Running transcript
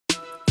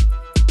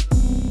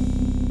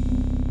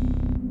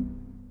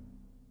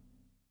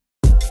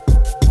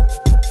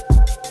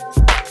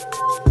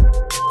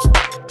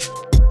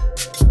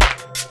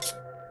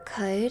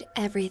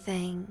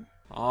everything.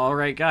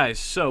 Alright guys,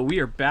 so we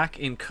are back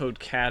in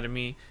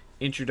CodeCademy,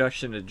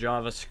 Introduction to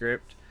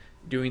JavaScript,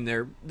 doing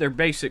their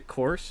basic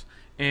course,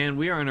 and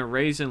we are in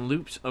arrays and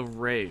loops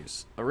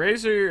arrays.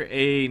 Arrays are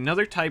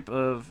another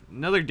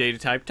data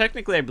type.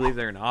 Technically I believe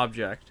they're an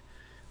object,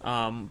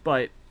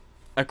 but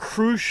a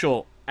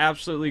crucial,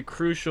 absolutely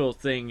crucial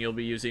thing you'll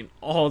be using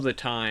all the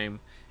time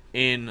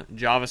in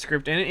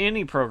JavaScript and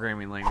any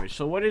programming language.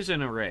 So what is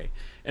an array?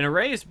 An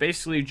array is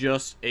basically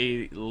just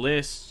a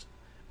list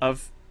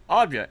of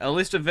a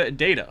list of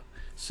data.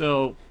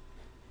 So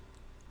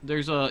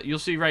there's you'll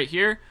see right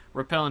here,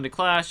 repel into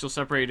class, you'll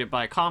separate it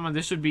by a comma.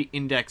 This would be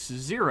index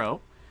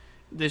 0.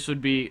 This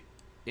would be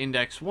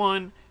index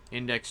 1,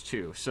 index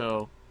 2.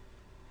 So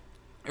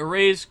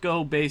arrays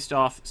go based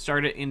off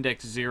start at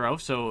index 0.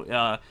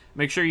 So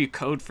make sure you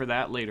code for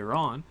that later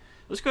on.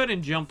 Let's go ahead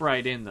and jump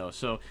right in though.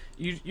 So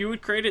you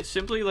would create it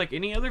simply like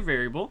any other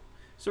variable.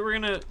 So we're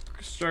gonna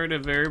start a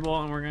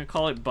variable and we're gonna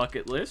call it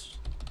bucket list.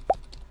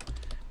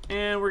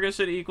 And we're going to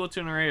set it equal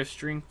to an array of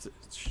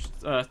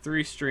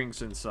 3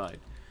 strings inside.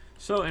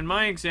 So in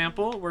my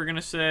example, we're going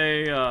to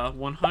say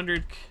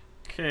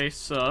 100k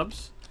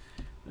subs.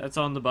 That's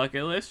on the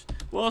bucket list.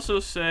 We'll also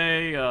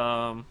say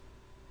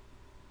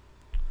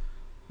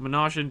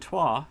menage a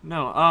trois.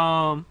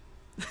 No,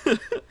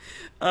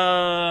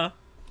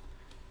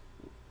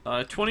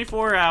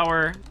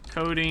 24-hour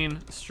coding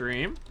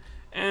stream.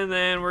 And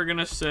then we're going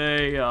to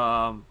say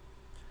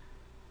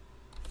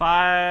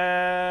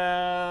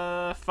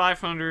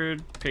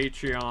 500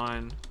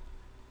 Patreon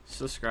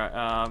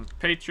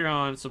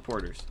Patreon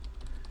supporters.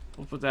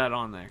 We'll put that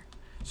on there.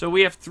 So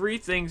we have 3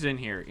 things in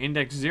here.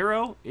 Index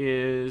 0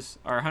 is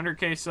our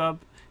 100k sub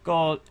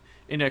goal.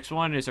 Index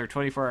 1 is our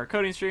 24-hour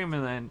coding stream,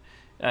 and then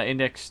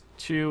index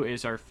 2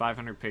 is our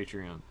 500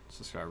 Patreon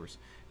subscribers.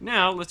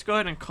 Now let's go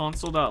ahead and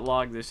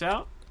console.log this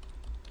out.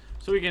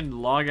 So we can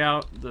log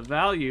out the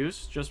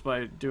values just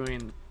by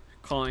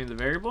calling the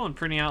variable and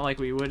printing out like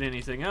we would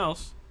anything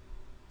else.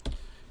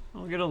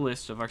 We'll get a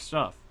list of our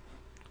stuff.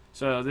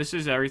 So this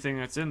is everything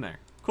that's in there.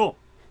 Cool.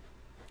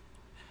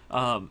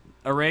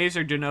 Arrays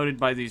are denoted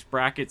by these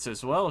brackets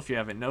as well, if you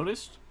haven't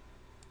noticed.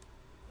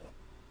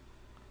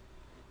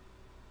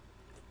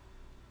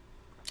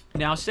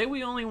 Now, say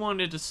we only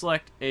wanted to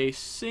select a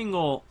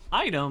single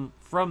item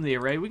from the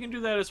array, we can do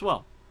that as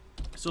well.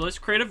 So let's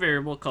create a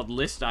variable called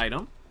list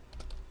item.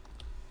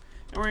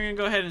 And we're going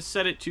to go ahead and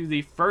set it to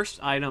the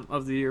first item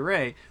of the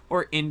array,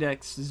 or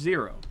index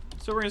 0.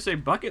 So we're going to say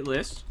bucket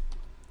list.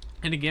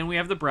 And again, we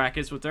have the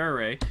brackets with our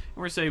array. And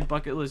we're going to say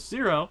bucket list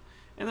 0.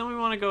 And then we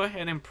want to go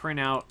ahead and print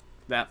out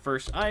that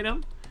first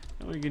item.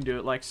 And we can do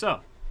it like so.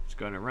 Just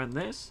going to run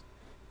this.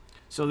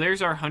 So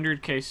there's our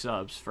 100k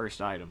subs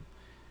first item.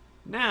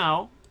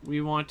 Now,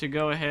 we want to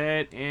go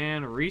ahead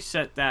and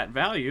reset that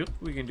value.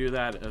 We can do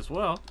that as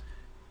well.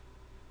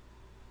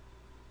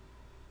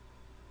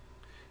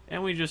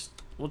 And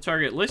we'll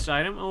target list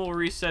item. And we'll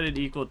reset it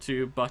equal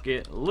to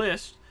bucket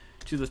list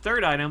to the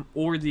third item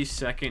or the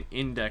second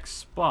index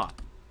spot.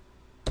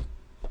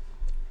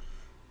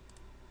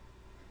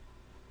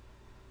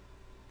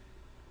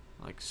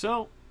 Like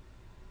so.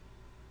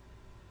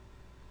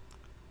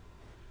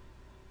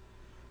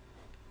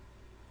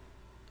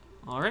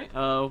 Alright,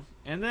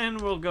 and then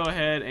we'll go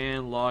ahead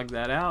and log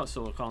that out.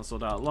 So we'll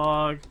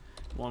console.log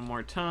one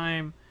more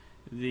time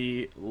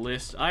the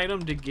list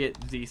item to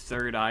get the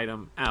third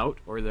item out,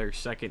 or their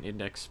second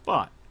index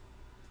spot.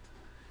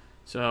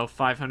 So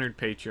 500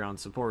 Patreon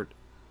supports.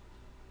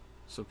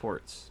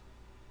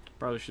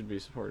 Probably should be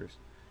supporters.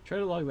 Try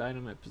to log the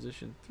item at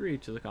position 3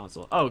 to the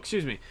console. Oh,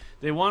 excuse me.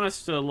 They want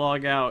us to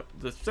log out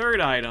the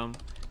third item,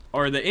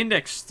 or the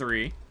index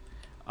 3.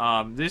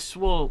 This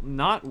will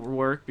not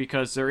work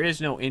because there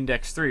is no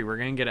index 3. We're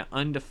going to get an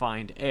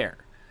undefined error.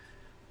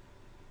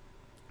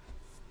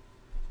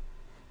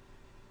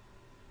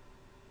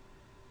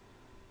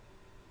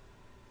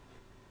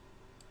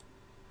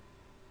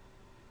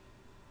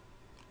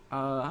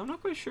 I'm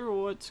not quite sure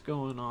what's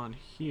going on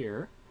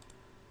here.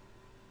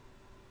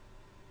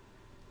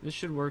 This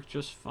should work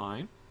just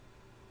fine.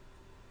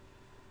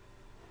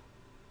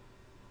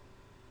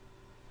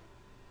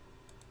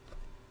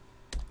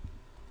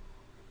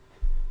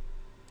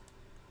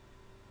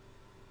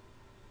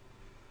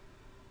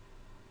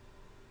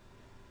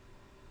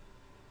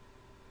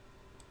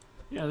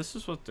 Yeah, this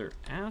is what they're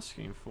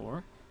asking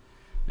for.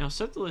 Now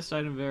set the list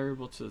item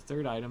variable to the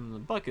third item in the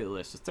bucket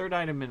list. The third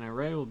item in an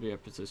array will be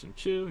at position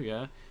 2,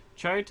 yeah.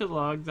 Try to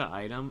log the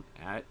item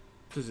at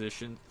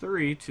position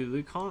 3 to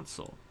the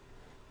console.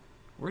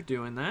 We're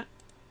doing that.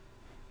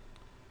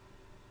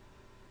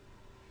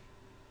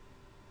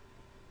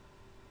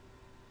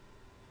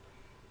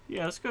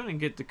 Yeah, let's go ahead and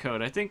get the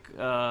code. I think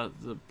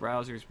the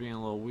browser's being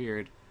a little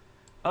weird.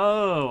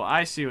 Oh,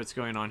 I see what's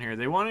going on here.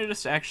 They wanted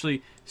us to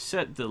actually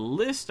set the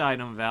list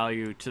item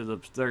value to the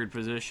third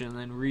position and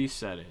then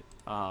reset it.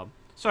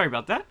 Sorry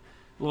about that.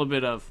 A little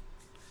bit of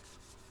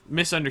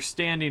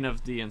misunderstanding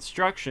of the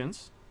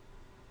instructions.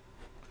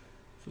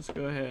 So let's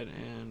go ahead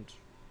and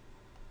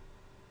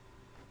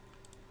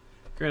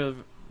create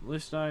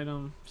list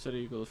item, set it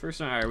equal to the first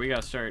time. Alright, we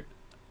gotta start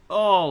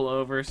all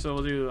over. So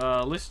we'll do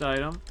list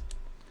item.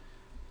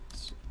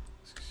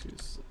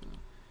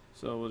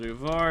 So we'll do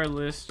var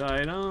list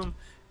item,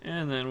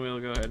 and then we'll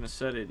go ahead and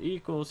set it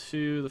equal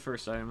to the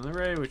first item in the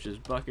array, which is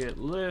bucket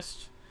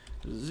list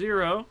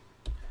 0.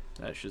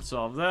 That should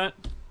solve that.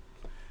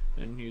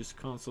 Then use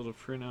console to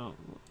print out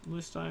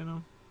list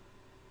item.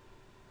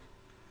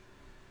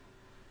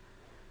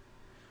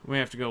 We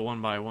have to go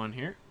one by one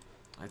here.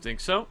 I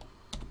think so.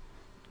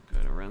 Go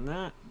ahead and run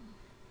that.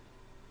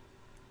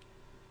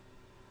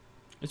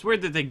 It's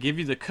weird that they give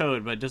you the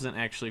code, but it doesn't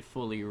actually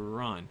fully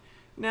run.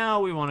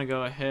 Now we want to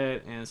go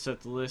ahead and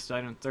set the list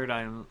item, third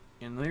item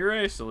in the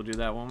array, so we'll do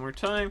that one more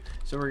time.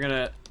 So we're going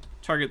to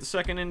target the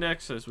second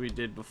index as we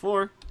did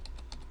before.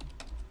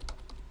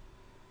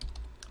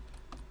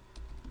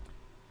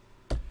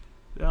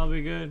 That'll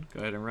be good.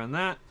 Go ahead and run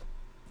that.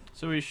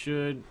 So we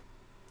should...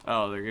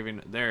 Oh, they're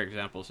giving their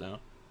examples now.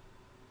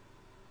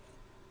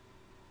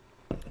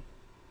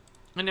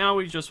 And now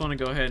we just want to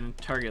go ahead and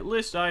target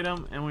list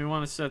item, and we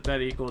want to set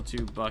that equal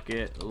to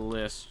bucket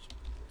list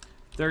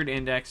third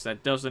index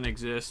that doesn't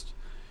exist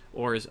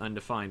or is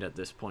undefined at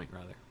this point,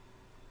 rather.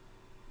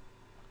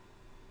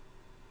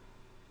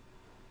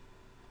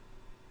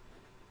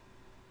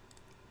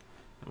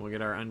 And we'll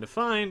get our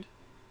undefined,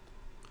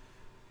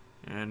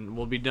 and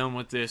we'll be done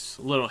with this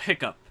little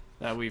hiccup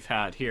that we've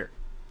had here.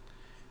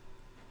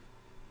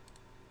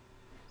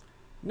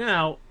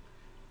 Now,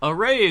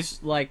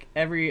 arrays, like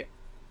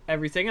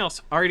everything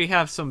else, already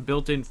have some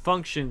built-in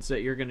functions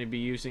that you're going to be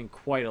using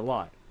quite a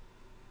lot.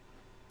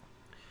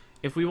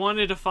 If we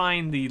wanted to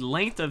find the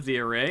length of the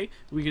array,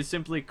 we could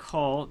simply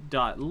call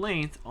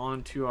 .length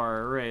onto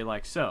our array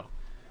like so.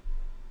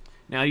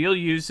 Now you'll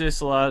use this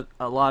a lot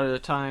of the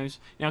times.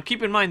 Now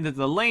keep in mind that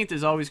the length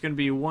is always going to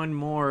be one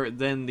more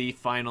than the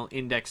final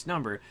index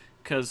number,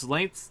 because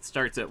length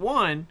starts at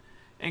 1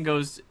 and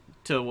goes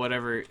to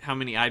whatever, how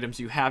many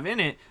items you have in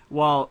it,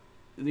 while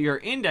your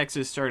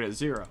indexes start at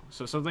 0.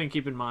 So something to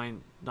keep in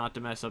mind, not to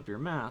mess up your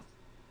math.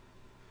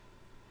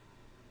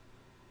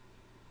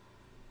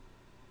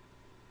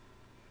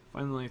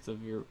 Find the length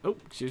of your... Oh,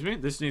 excuse me.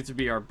 This needs to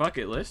be our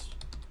bucket list.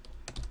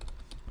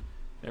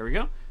 There we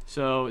go.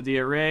 So the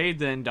array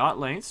then dot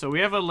length. So we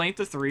have a length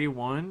of 3.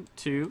 1,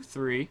 2,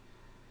 3.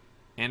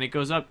 And it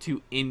goes up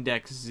to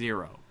index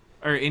 0.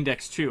 Or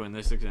index 2 in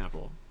this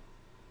example.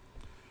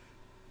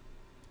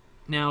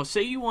 Now,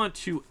 say you want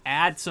to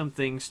add some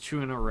things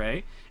to an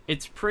array.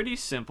 It's pretty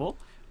simple.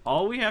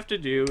 All we have to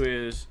do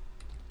is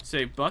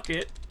say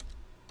bucket,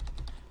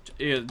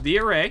 the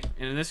array,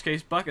 and in this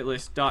case bucket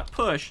list dot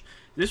push.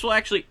 This will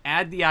actually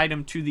add the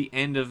item to the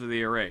end of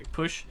the array.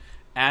 Push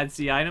adds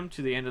the item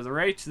to the end of the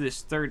array to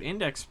this third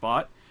index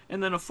spot,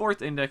 and then a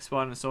fourth index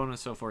spot, and so on and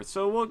so forth.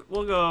 So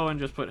we'll go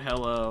and just put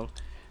hello,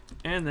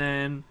 and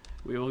then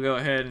we will go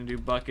ahead and do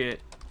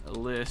bucket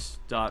list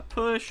dot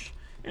push,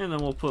 and then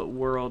we'll put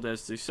world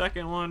as the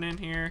second one in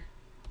here,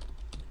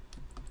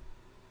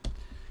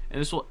 and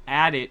this will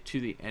add it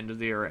to the end of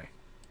the array.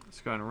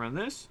 Let's go ahead and run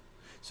this.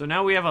 So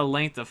now we have a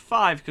length of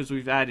 5 because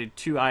we've added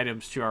 2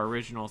 items to our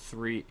original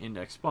 3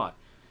 index spot.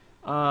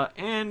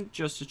 And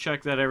just to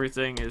check that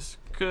everything is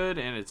good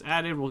and it's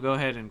added, we'll go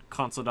ahead and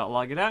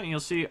console.log it out, and you'll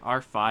see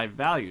our 5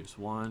 values.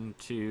 1,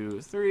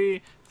 2,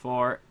 3,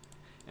 4,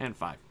 and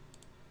 5.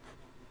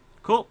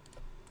 Cool.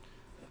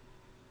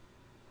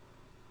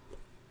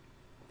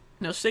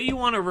 Now say you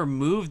want to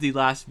remove the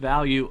last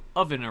value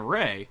of an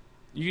array,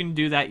 you can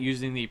do that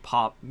using the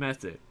pop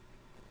method.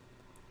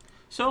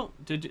 So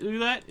to do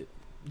that,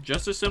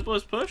 just as simple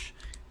as push,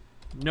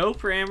 no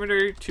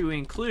parameter to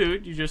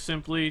include, you just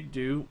simply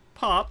do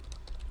pop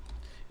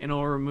and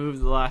it'll remove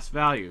the last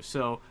value.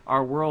 So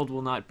our world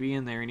will not be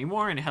in there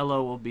anymore and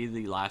hello will be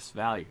the last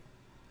value.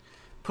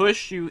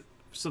 Push, you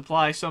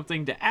supply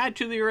something to add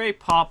to the array,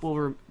 pop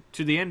will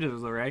to the end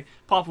of the array,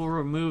 pop will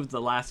remove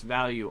the last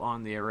value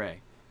on the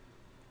array.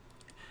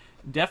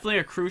 Definitely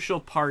a crucial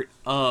part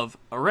of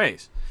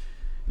arrays.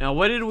 Now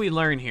what did we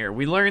learn here?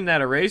 We learned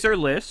that arrays are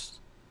lists.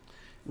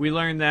 We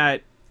learned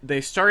that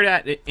they start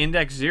at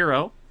index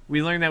 0.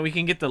 We learned that we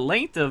can get the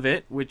length of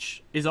it,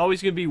 which is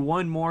always going to be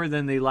 1 more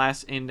than the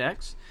last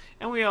index.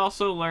 And we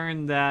also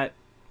learned that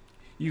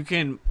you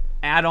can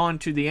add on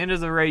to the end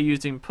of the array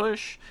using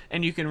push,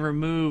 and you can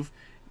remove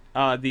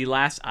the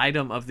last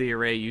item of the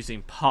array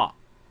using pop.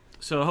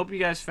 So I hope you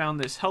guys found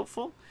this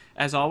helpful.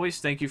 As always,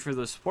 thank you for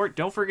the support.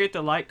 Don't forget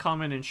to like,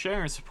 comment, and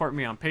share, and support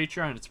me on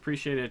Patreon. It's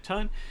appreciated a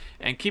ton.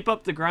 And keep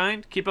up the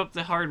grind. Keep up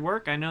the hard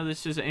work. I know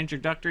this is an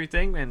introductory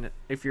thing, and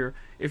if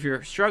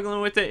you're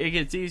struggling with it, it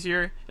gets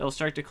easier. It'll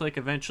start to click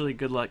eventually.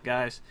 Good luck,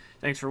 guys.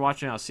 Thanks for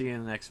watching. I'll see you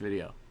in the next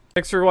video.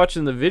 Thanks for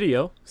watching the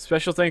video.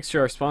 Special thanks to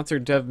our sponsor,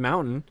 Dev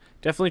Mountain.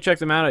 Definitely check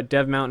them out at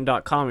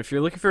devmountain.com. If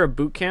you're looking for a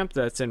bootcamp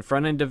that's in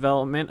front-end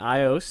development,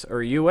 iOS,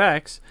 or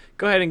UX,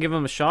 go ahead and give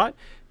them a shot.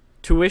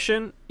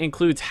 Tuition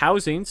includes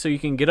housing, so you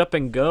can get up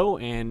and go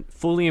and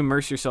fully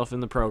immerse yourself in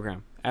the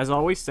program. As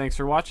always, thanks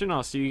for watching.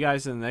 I'll see you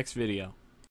guys in the next video.